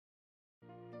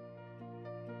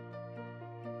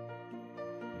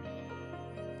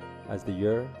as the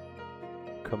year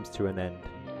comes to an end,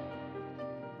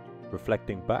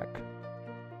 reflecting back,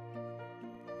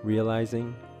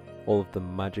 realizing all of the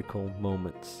magical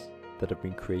moments that have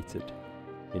been created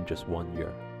in just 1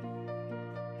 year.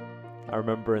 I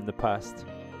remember in the past,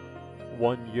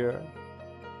 1 year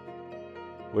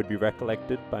would be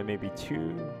recollected by maybe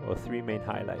 2 or 3 main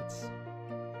highlights.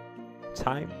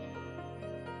 Time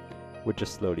would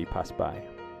just slowly pass by.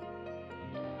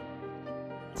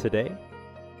 Today,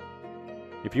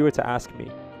 if you were to ask me,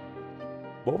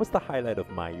 what was the highlight of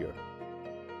my year?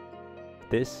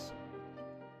 This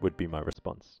would be my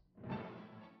response.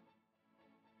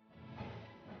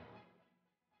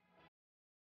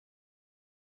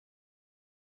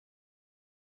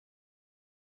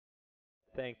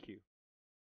 Thank you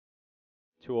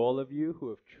to all of you who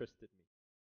have trusted me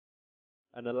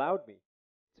and allowed me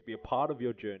to be a part of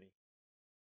your journey.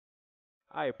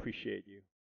 I appreciate you.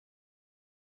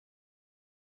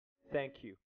 Thank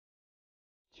you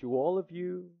to all of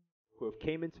you who have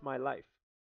came into my life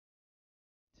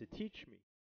to teach me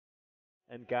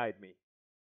and guide me.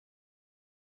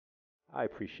 I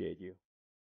appreciate you.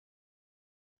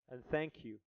 And thank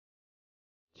you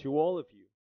to all of you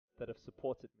that have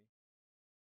supported me.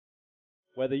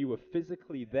 Whether you were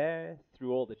physically there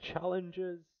through all the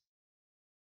challenges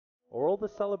or all the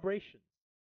celebrations,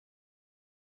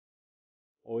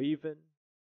 or even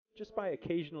just by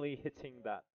occasionally hitting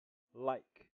that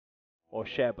like or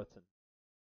share button.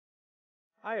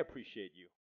 I appreciate you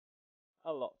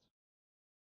a lot.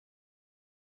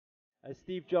 As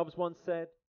Steve Jobs once said,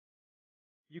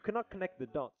 you cannot connect the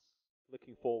dots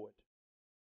looking forward.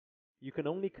 You can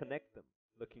only connect them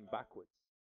looking backwards.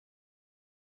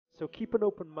 So keep an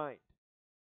open mind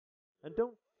and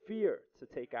don't fear to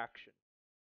take action.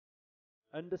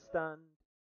 Understand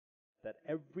that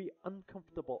every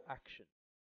uncomfortable action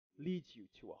leads you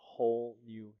to a whole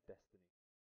new destiny.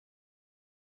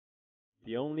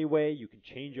 The only way you can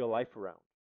change your life around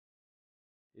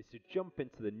is to jump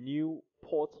into the new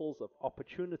portals of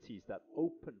opportunities that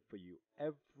open for you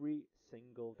every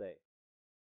single day.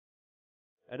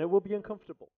 And it will be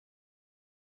uncomfortable.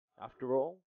 After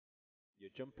all,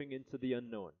 you're jumping into the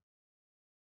unknown.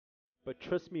 But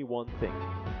trust me one thing.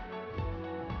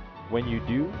 When you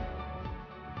do,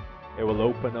 it will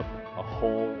open up a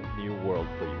whole new world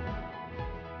for you.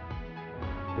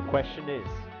 The question is,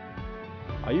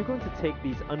 are you going to take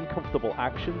these uncomfortable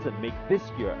actions and make this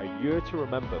year a year to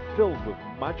remember filled with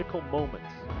magical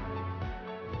moments?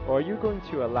 Or are you going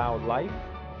to allow life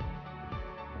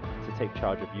to take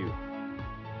charge of you?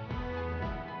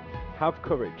 Have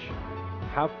courage,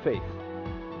 have faith,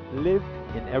 live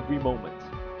in every moment,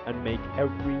 and make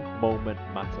every moment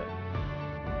matter.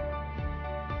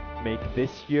 Make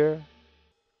this year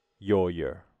your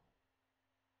year.